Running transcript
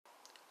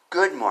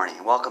Good morning,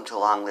 and welcome to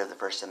Long Live the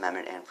First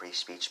Amendment and Free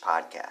Speech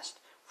podcast.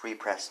 Free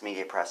Press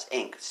Media Press,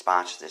 Inc.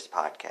 sponsors this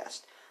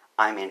podcast.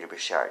 I'm Andrew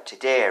Bouchard.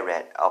 Today I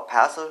read El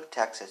Paso,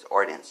 Texas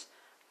Ordinance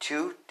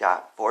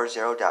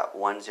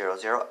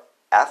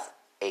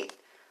 2.40.100F8,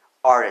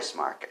 Artist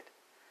Market.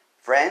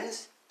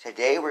 Friends,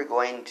 today we're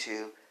going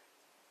to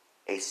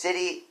a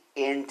city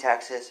in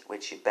Texas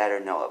which you better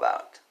know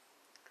about.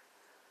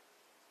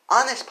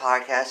 On this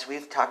podcast,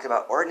 we've talked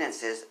about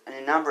ordinances in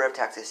a number of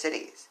Texas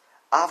cities.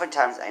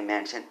 Oftentimes I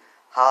mention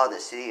how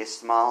the city is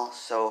small,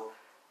 so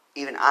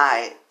even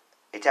I,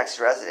 a Texas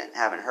resident,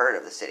 haven't heard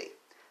of the city.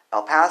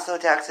 El Paso,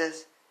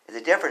 Texas is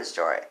a different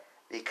story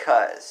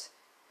because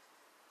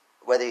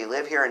whether you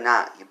live here or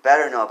not, you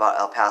better know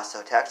about El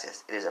Paso,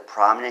 Texas. It is a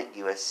prominent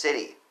U.S.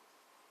 city.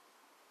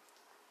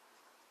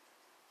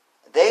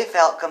 They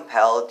felt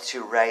compelled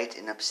to write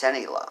an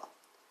obscenity law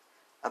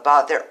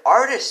about their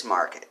artist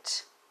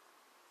market.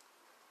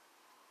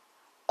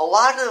 A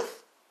lot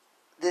of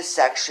this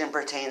section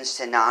pertains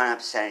to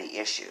non-obscenity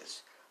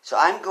issues. So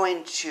I'm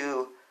going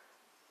to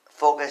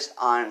focus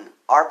on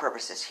our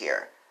purposes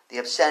here, the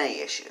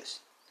obscenity issues.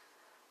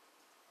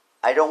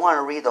 I don't want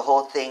to read the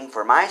whole thing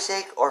for my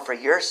sake or for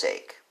your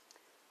sake.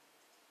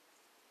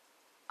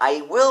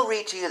 I will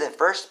read to you the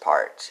first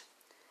part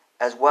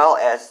as well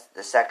as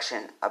the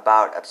section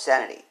about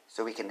obscenity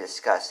so we can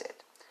discuss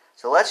it.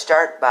 So let's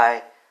start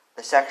by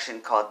the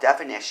section called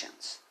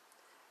definitions.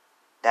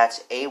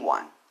 That's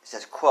A1. It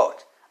says,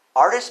 quote,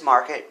 artist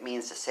market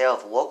means the sale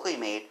of locally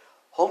made,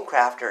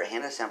 home-crafted, or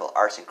hand-assembled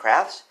arts and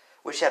crafts,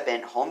 which have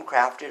been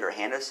home-crafted or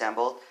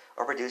hand-assembled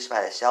or produced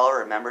by the seller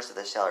or members of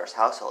the seller's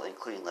household,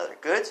 including leather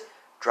goods,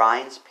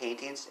 drawings,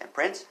 paintings, and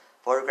prints,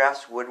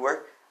 photographs,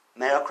 woodwork,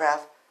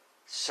 metalcraft,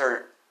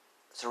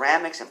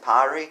 ceramics and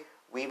pottery,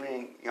 weaving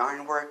and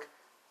yarn work,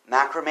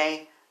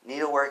 macrame,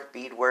 needlework,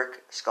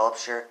 beadwork,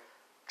 sculpture,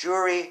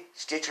 jewelry,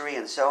 stitchery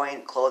and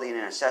sewing, clothing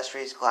and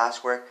accessories,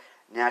 glasswork,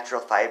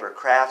 natural fiber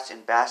crafts,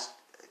 and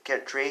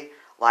basketry,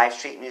 live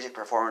street music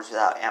performance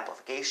without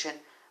amplification,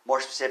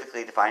 more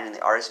specifically defined in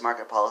the artist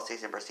market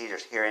policies and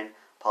procedures herein,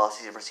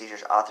 policies and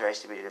procedures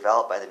authorized to be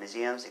developed by the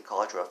Museums and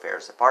Cultural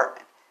Affairs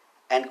Department.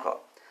 End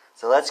quote.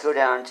 So let's go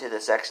down to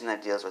the section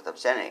that deals with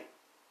obscenity.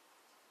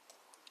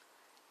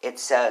 It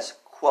says,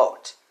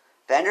 quote,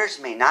 vendors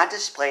may not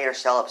display or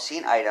sell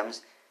obscene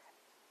items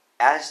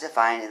as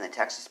defined in the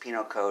Texas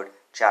Penal Code,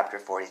 Chapter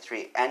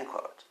 43, end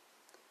quote.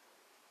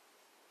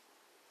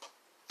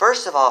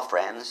 First of all,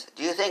 friends,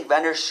 do you think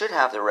vendors should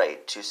have the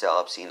right to sell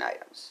obscene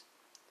items?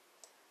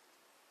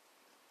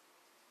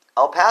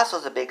 El Paso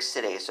is a big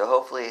city, so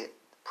hopefully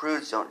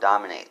prudes don't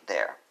dominate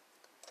there.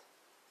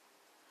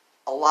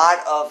 A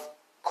lot of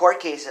court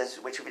cases,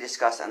 which we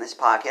discussed on this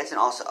podcast, and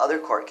also other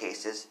court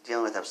cases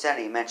dealing with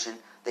obscenity, mention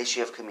the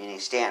issue of community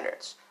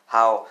standards.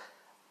 How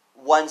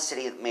one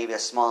city, maybe a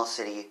small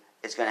city,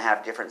 is going to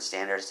have different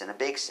standards than a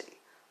big city.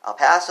 El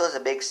Paso is a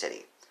big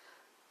city.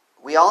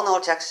 We all know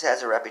Texas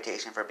has a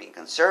reputation for being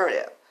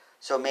conservative,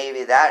 so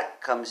maybe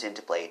that comes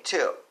into play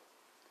too.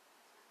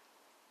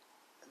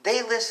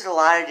 They listed a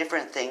lot of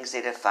different things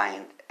they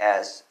defined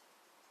as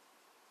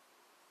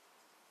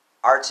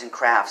arts and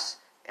crafts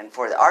and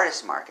for the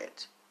artist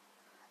market.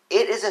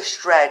 It is a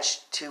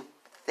stretch to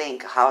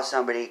think how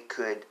somebody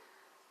could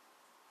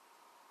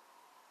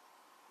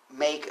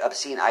make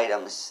obscene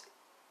items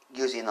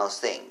using those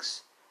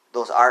things,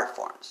 those art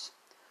forms.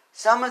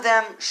 Some of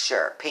them,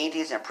 sure.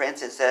 Paintings and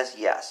prints, it says,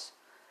 yes.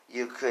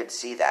 You could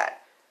see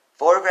that.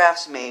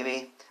 Photographs,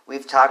 maybe.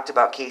 We've talked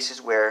about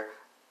cases where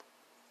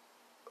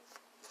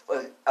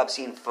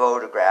obscene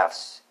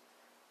photographs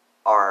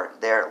are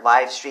their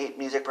live street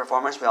music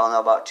performance. We all know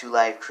about Two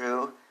Live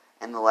Crew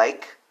and the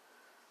like.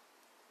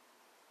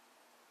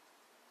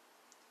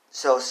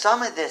 So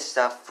some of this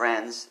stuff,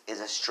 friends, is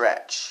a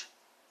stretch.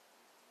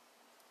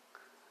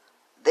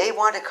 They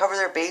want to cover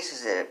their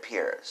bases, it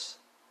appears.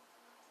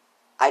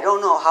 I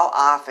don't know how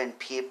often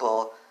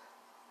people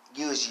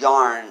use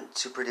yarn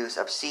to produce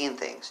obscene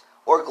things,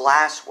 or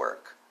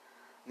glasswork.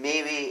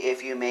 Maybe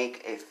if you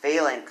make a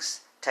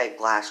phalanx type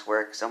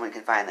glasswork, someone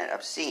can find that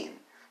obscene.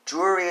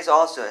 Jewelry is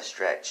also a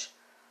stretch.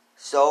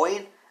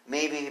 Sewing,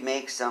 maybe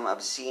make some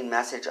obscene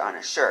message on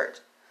a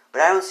shirt.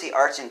 But I don't see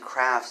arts and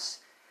crafts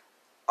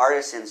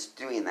artisans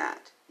doing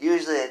that.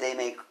 Usually they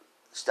make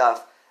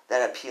stuff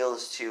that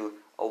appeals to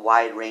a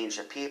wide range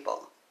of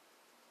people.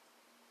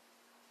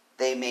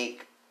 They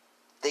make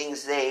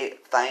things they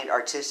find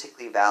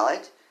artistically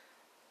valid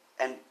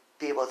and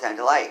people tend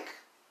to like.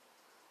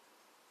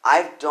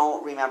 I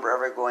don't remember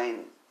ever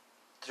going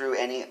through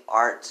any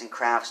arts and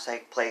crafts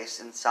type place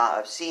and saw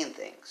obscene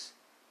things.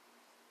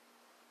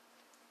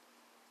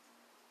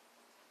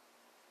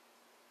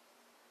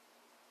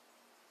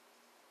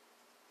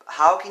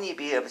 How can you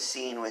be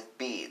obscene with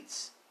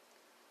beads?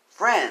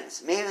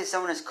 Friends, maybe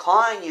someone is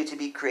calling you to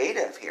be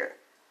creative here.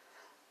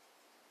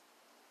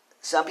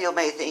 Some people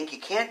may think you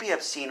can't be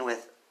obscene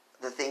with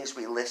the things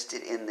we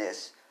listed in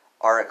this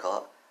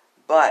article,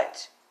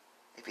 but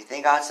if you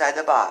think outside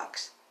the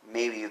box,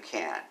 maybe you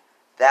can.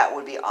 That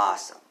would be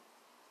awesome.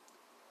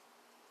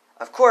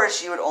 Of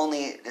course, you would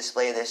only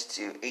display this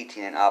to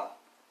 18 and up.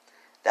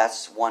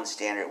 That's one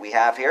standard we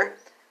have here.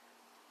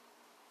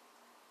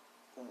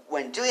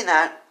 When doing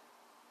that,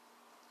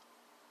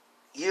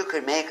 you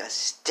could make a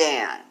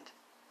stand.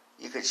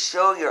 You could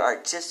show your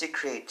artistic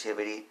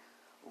creativity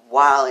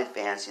while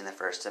advancing the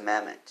First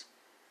Amendment.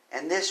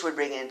 And this would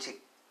bring into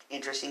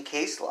interesting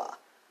case law.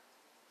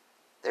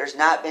 There's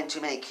not been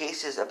too many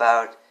cases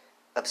about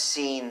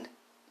obscene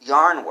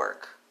yarn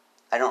work.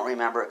 I don't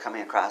remember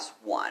coming across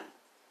one.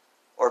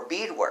 Or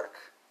beadwork.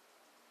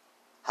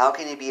 How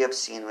can you be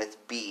obscene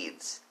with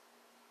beads?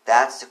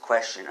 That's the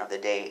question of the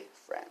day,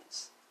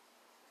 friends.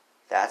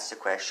 That's the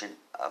question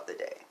of the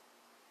day.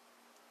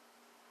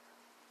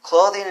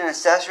 Clothing and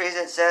accessories,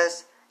 it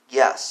says,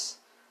 yes,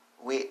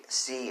 we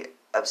see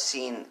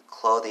obscene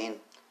clothing,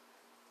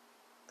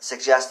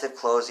 suggestive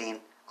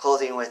clothing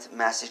with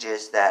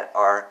messages that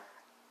are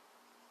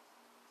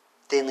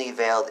thinly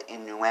veiled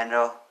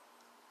innuendo.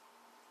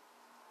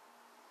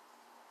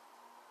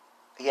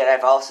 Yet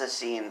I've also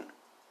seen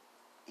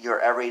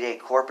your everyday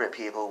corporate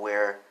people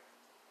wear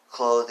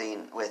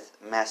clothing with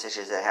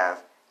messages that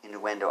have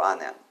innuendo on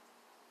them.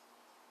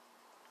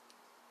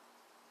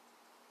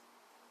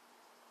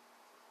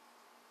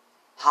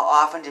 How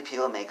often do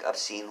people make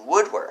obscene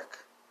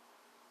woodwork?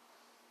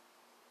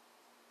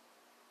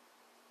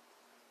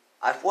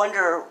 I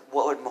wonder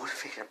what would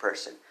motivate a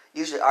person.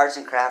 Usually arts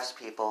and crafts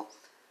people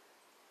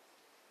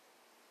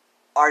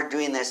are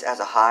doing this as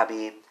a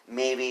hobby,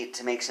 maybe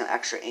to make some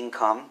extra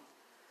income.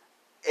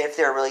 If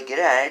they're really good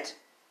at it,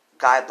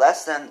 God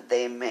bless them,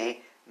 they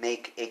may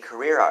make a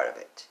career out of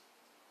it.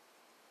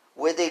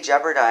 Would they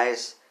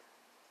jeopardize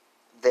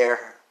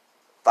their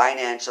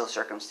financial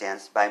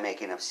circumstance by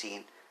making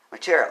obscene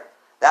material?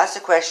 That's the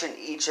question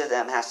each of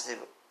them has to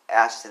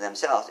ask to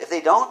themselves. If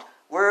they don't,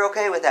 we're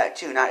okay with that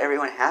too. Not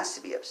everyone has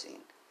to be obscene.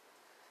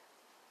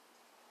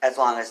 As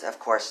long as, of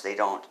course, they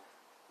don't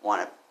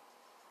want to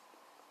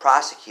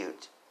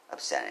prosecute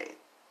obscenity.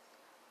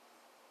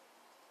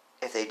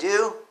 If they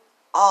do,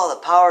 all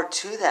the power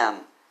to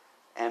them.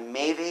 And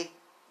maybe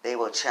they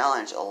will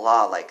challenge a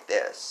law like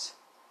this.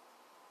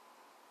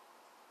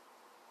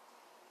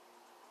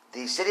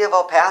 The city of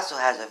El Paso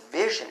has a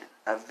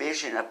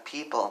vision of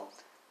people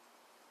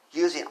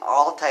using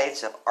all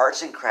types of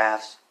arts and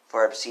crafts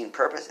for obscene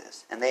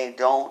purposes. And they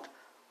don't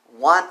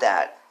want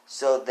that,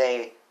 so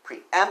they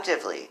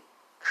preemptively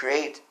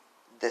create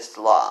this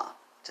law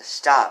to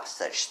stop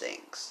such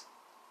things.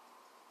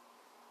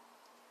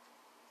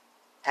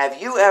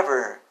 Have you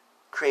ever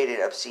created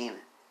obscene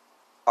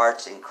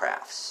arts and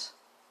crafts?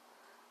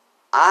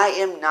 I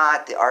am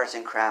not the arts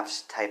and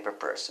crafts type of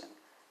person.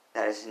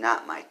 That is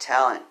not my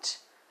talent.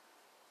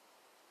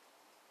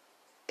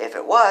 If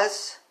it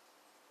was,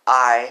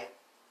 I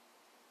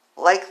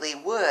likely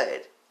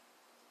would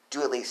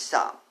do at least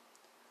some.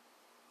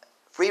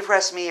 Free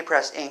Press Media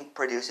Press Inc.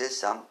 produces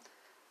some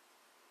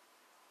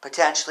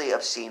potentially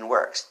obscene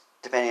works,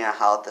 depending on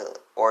how the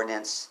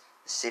ordinance,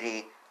 the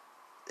city,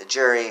 the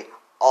jury,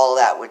 all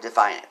that would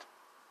define it.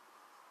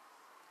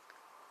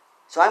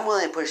 So I'm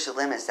willing to push the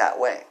limits that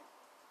way.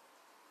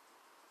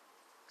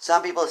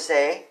 Some people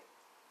say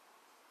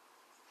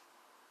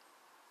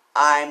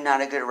I'm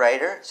not a good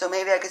writer, so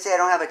maybe I could say I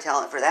don't have a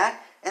talent for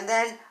that, and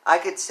then I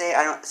could say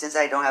since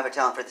I don't have a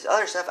talent for this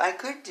other stuff, I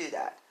could do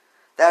that.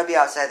 That would be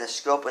outside the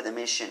scope of the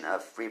mission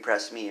of Free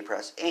Press Media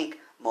Press Inc.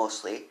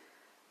 mostly,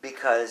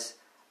 because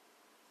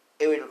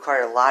it would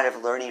require a lot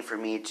of learning for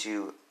me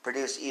to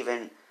produce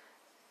even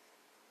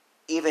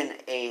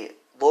a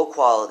low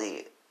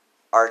quality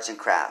arts and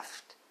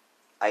craft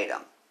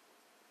item.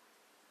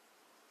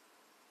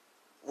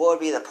 What would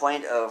be the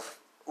point of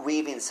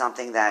weaving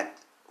something that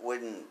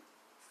wouldn't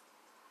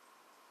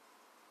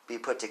be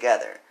put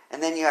together?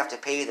 And then you have to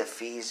pay the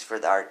fees for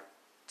the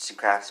arts and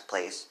crafts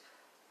place.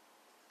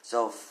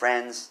 So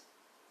friends,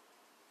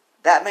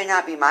 that may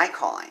not be my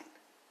calling.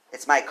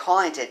 It's my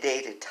calling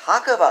today to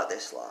talk about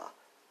this law.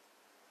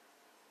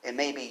 It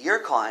may be your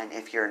calling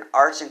if you're an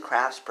arts and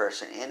crafts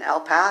person in El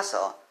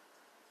Paso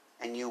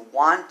and you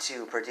want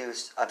to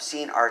produce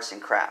obscene arts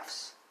and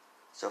crafts.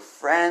 So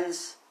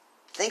friends,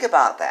 think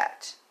about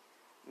that.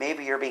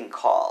 Maybe you're being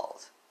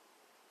called.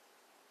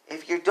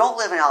 If you don't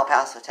live in El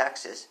Paso,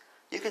 Texas,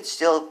 you can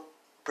still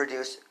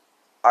produce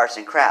arts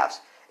and crafts.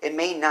 It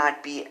may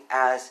not be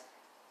as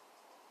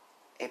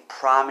a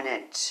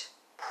prominent,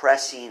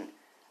 pressing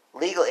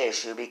legal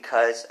issue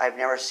because I've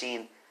never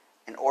seen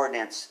an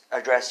ordinance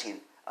addressing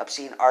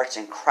obscene arts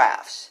and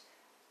crafts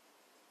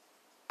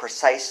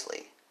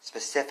precisely,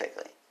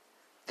 specifically.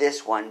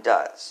 This one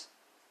does.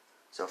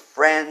 So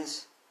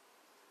friends,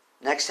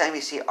 next time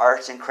you see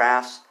arts and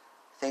crafts,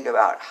 think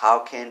about how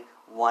can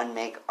one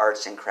make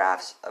arts and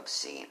crafts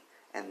obscene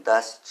and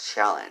thus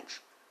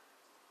challenge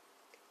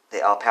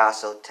the El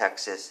Paso,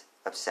 Texas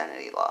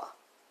obscenity law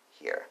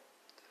here.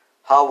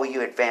 How will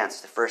you advance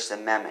the First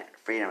Amendment,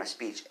 freedom of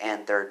speech,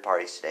 and third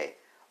parties today?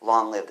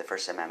 Long live the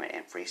First Amendment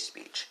and free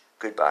speech.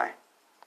 Goodbye.